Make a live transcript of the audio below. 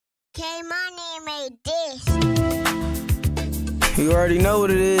K-Money made this. You already know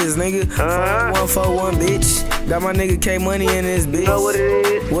what it is, nigga. 141, bitch. Got my nigga K-Money in this bitch. You know what it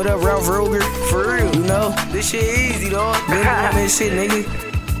is? What up, Ralph Ruger? For real, you know? This shit easy, dog. Been on this shit, nigga.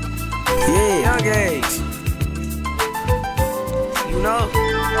 Yeah, young age. You know?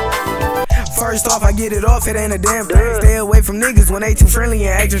 First off, I get it off, it ain't a damn thing. Stay away from niggas when they too friendly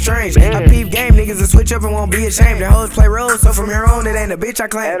and acting strange. I peep game niggas and switch up and won't be ashamed. The hoes play roles, so from here on, it ain't a bitch I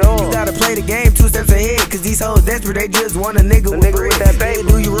claim. You gotta play the game 2 steps ahead, cause these hoes desperate, they just want a nigga with that baby.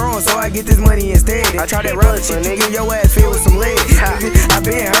 Do you wrong, so I get this money instead. I try that rough shit, you get your ass filled with some lead. I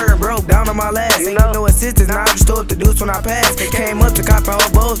been hurt and broke, down on my last. Ain't no assistance, now I just throw up the deuce when I pass. Came up to cop the whole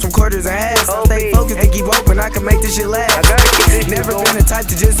bowls from quarters and halves. Stay focused and keep open, I can make this shit last. Never been the type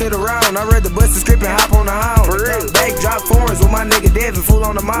to just sit around, I'd rather bust the script and hop on the hound. Backdrop foreigns with my nigga Devin, fool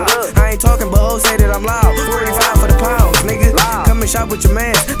on the mile. I ain't talking, but hoes say that I'm loud. 45 for the pounds, nigga. Come and shop with your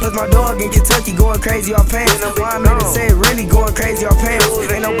man. Plus my dog in Kentucky going crazy off pants. Why I'm in the set, really going crazy off pants.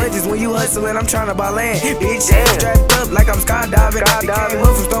 Ain't no budgets when you hustling, I'm trying to buy land. Bitch, strapped up like I'm skydiving. Came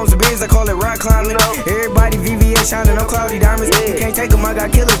up from stones to bins, I call it rock climbing. Everybody VVS shining on cloudy diamonds. You can't take them, I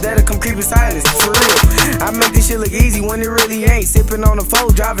got killers that'll come creeping silence. For real, I make this shit look easy when it really ain't. Sipping on the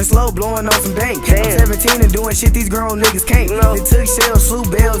phone, driving slow, blowing on some dank. 17 and doing shit these grown niggas can't. They took shells, slew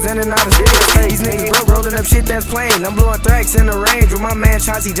bells, in and out of shit. These niggas broke, rolling up shit that's plain. I'm blowing thracks in the range with my man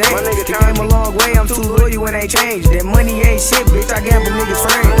Chauncey James. It came a long way, I'm too loyal when they change. That money ain't shit, bitch, I gamble niggas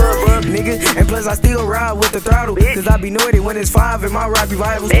frames. Nigga, and plus I still ride with the throttle, cause I be naughty when it's 5 in my rap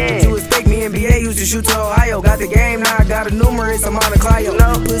revivals. To expect me, NBA used to shoot to Ohio. Got the game, now I got a numerous amount of Clio.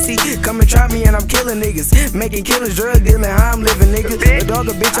 Pussy, come and try me and I'm killing niggas. Making killers, drug dealing, how I'm living, nigga. The dog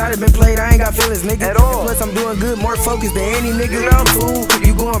a bitch, I'd have been played, I ain't got feelings, nigga. Plus I'm doing good, more focused than any nigga. Fool,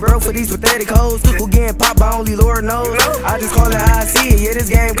 you going broke for these pathetic hoes who getting popped by only Lord knows. I just call it how I see it, yeah, this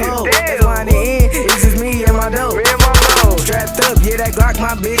game cold. That's why in the end, it's just me and my dough. Strapped up, yeah, that Glock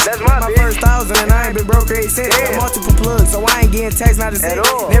my bitch. That's my first 1,000 and I ain't been broke ever since. Multiple plugs, so I ain't getting taxed, not a cent.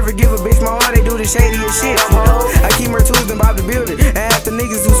 Never give a bitch my all they do the shadiest shit. I keep my tools and Bob the builder. And after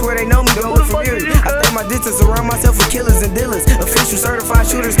niggas who swear they know me, gon' look familiar. I stay my distance around myself with killers and dealers. Official certified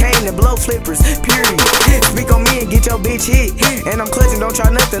shooters came to blow flippers, period. Speak on me and get your bitch hit. And I'm clutching, don't try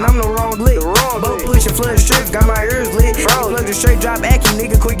nothing, I'm the wrong lick. Boat pushing, flood strips, got my ears lit. Plug the straight drop act, you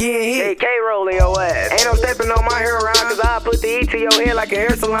nigga quit getting hit. K rolling your ass. Ain't no stepping on my hair around, cause I put the E to your head like a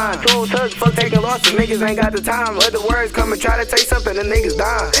hair salon. Tool tugs, fuck taking losses, niggas ain't got the time. Other words come and try to take something, the niggas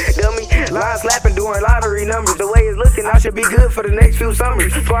dying. Dummy, line slapping, doing lottery numbers. The way it's looking, I should be good for the next few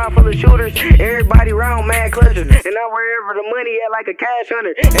summers. Squad full of shooters, everybody round, mad clutchers. And I'm wherever the money at like a cash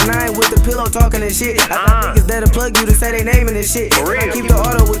hunter. And I ain't with the pillow talking and shit. I got niggas that'll plug you to say they naming this shit. I keep the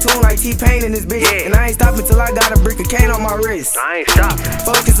auto with tune like T-Pain in this bitch. And I ain't stopping till I got a brick of cane on my wrist. I ain't stopping.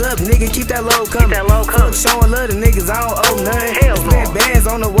 Focus up, nigga, keep that low coming. Showing love to niggas, I don't owe nothing. Spend bands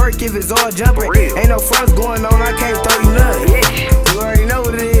on the work if it's all jumping. Ain't no fronts going on, I can't throw you nothing. You already know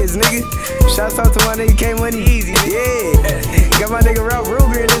what it is, nigga. Shouts out to my nigga K-Money Easy, yeah. Got my nigga Ralph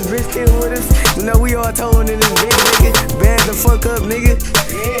Ruger in this bitch still with us. You know we all towing in this bitch, nigga. Bands the fuck up, nigga.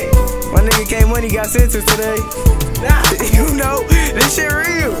 My nigga K-Money got sentenced today. You know, this shit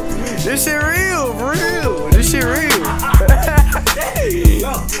real. This shit real, for real. This shit real.